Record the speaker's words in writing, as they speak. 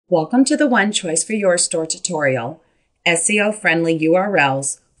Welcome to the One Choice for Your Store tutorial, SEO-friendly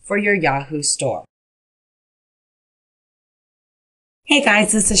URLs for your Yahoo store. Hey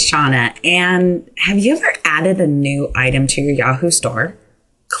guys, this is Shauna, and have you ever added a new item to your Yahoo store,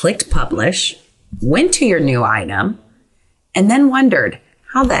 clicked publish, went to your new item, and then wondered,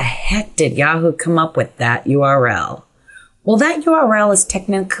 how the heck did Yahoo come up with that URL? Well, that URL is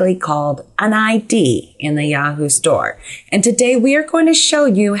technically called an ID in the Yahoo store. And today we are going to show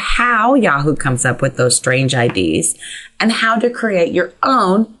you how Yahoo comes up with those strange IDs and how to create your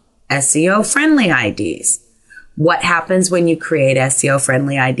own SEO-friendly IDs. What happens when you create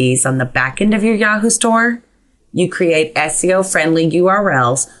SEO-friendly IDs on the back end of your Yahoo store? You create SEO-friendly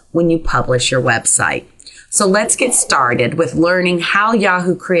URLs when you publish your website. So let's get started with learning how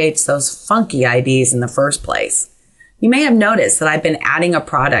Yahoo creates those funky IDs in the first place. You may have noticed that I've been adding a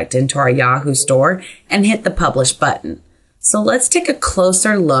product into our Yahoo store and hit the publish button. So let's take a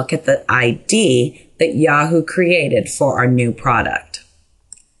closer look at the ID that Yahoo created for our new product.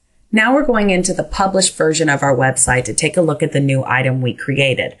 Now we're going into the published version of our website to take a look at the new item we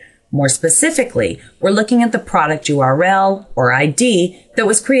created. More specifically, we're looking at the product URL or ID that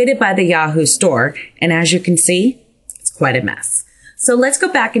was created by the Yahoo store. And as you can see, it's quite a mess. So let's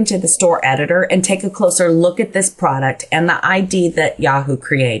go back into the store editor and take a closer look at this product and the ID that Yahoo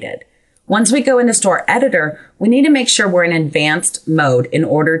created. Once we go into store editor, we need to make sure we're in advanced mode in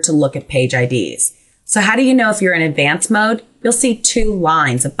order to look at page IDs. So how do you know if you're in advanced mode? You'll see two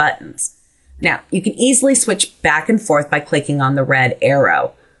lines of buttons. Now, you can easily switch back and forth by clicking on the red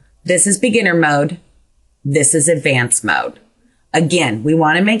arrow. This is beginner mode. This is advanced mode. Again, we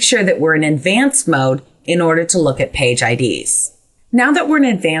want to make sure that we're in advanced mode in order to look at page IDs. Now that we're in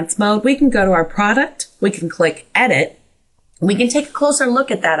advanced mode, we can go to our product, we can click edit, we can take a closer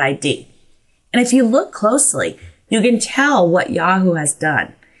look at that ID. And if you look closely, you can tell what Yahoo has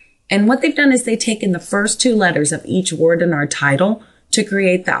done. And what they've done is they've taken the first two letters of each word in our title to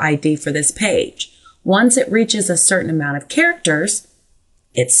create the ID for this page. Once it reaches a certain amount of characters,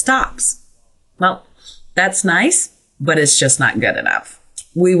 it stops. Well, that's nice, but it's just not good enough.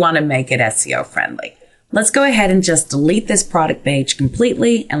 We want to make it SEO friendly. Let's go ahead and just delete this product page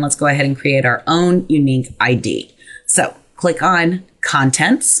completely, and let's go ahead and create our own unique ID. So click on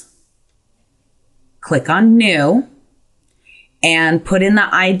Contents, click on New, and put in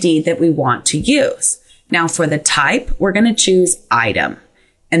the ID that we want to use. Now for the type, we're going to choose Item,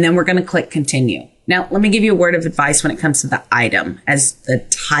 and then we're going to click Continue. Now, let me give you a word of advice when it comes to the item as the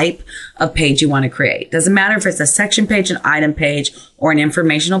type of page you want to create. Doesn't matter if it's a section page, an item page, or an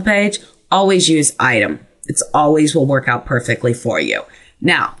informational page. Always use item. It's always will work out perfectly for you.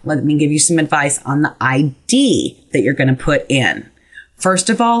 Now, let me give you some advice on the ID that you're going to put in. First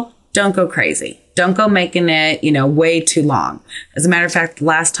of all, don't go crazy. Don't go making it, way too long. As a matter of fact,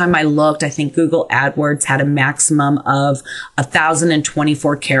 last time I looked, I think Google AdWords had a maximum of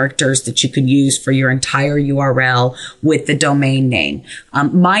 1,024 characters that you could use for your entire URL with the domain name.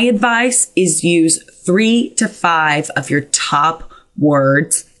 My advice is use 3 to 5 of your top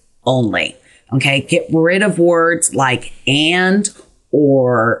words only. Okay. Get rid of words like and,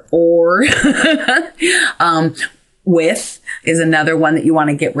 or, with is another one that you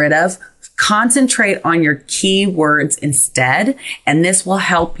want to get rid of. Concentrate on your keywords instead, and this will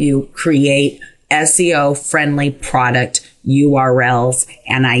help you create SEO friendly product URLs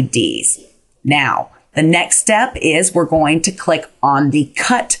and IDs. Now, the next step is we're going to click on the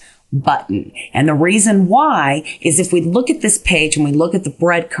cut button. And the reason why is if we look at this page and we look at the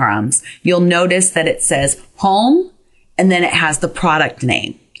breadcrumbs, you'll notice that it says home and then it has the product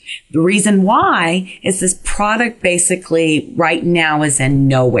name. The reason why is this product basically right now is in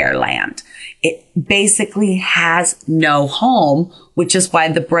nowhere land. It basically has no home, which is why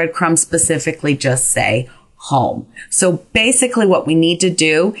the breadcrumbs specifically just say home. So basically what we need to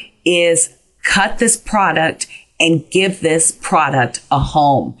do is cut this product and give this product a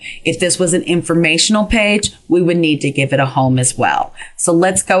home. If this was an informational page, we would need to give it a home as well. So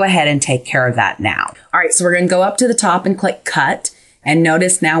let's go ahead and take care of that now. All right, so we're going to go up to the top and click cut. And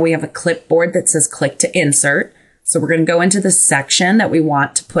notice now we have a clipboard that says click to insert. So we're going to go into the section that we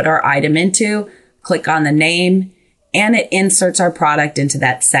want to put our item into, click on the name, and it inserts our product into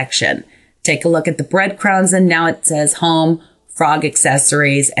that section. Take a look at the breadcrumbs, and now it says home, frog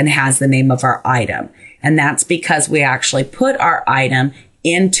accessories, and has the name of our item. And that's because we actually put our item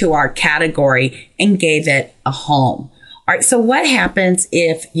into our category and gave it a home. All right, so what happens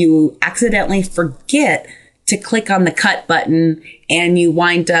if you accidentally forget to click on the cut button and you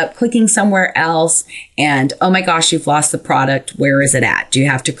wind up clicking somewhere else and, oh my gosh, you've lost the product. Where is it at? Do you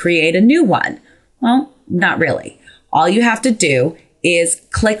have to create a new one? Well, not really. All you have to do is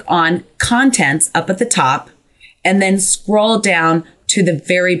click on Contents up at the top and then scroll down to the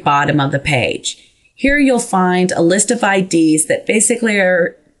very bottom of the page. Here you'll find a list of IDs that basically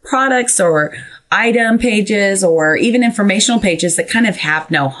are products or item pages or even informational pages that kind of have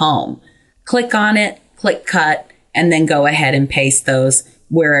no home. Click on it, click cut, and then go ahead and paste those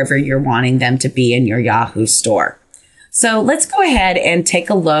wherever you're wanting them to be in your Yahoo store. So let's go ahead and take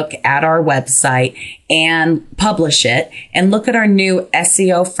a look at our website and publish it and look at our new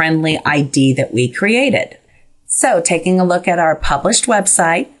SEO friendly ID that we created. So taking a look at our published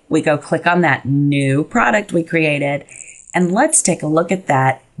website, we go click on that new product we created, and let's take a look at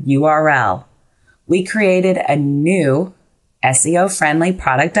that URL. We created a new SEO friendly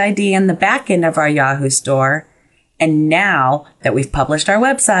product ID in the back end of our Yahoo store. And now that we've published our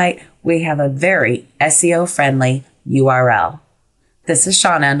website, we have a very SEO friendly URL. This is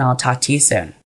Shauna, and I'll talk to you soon.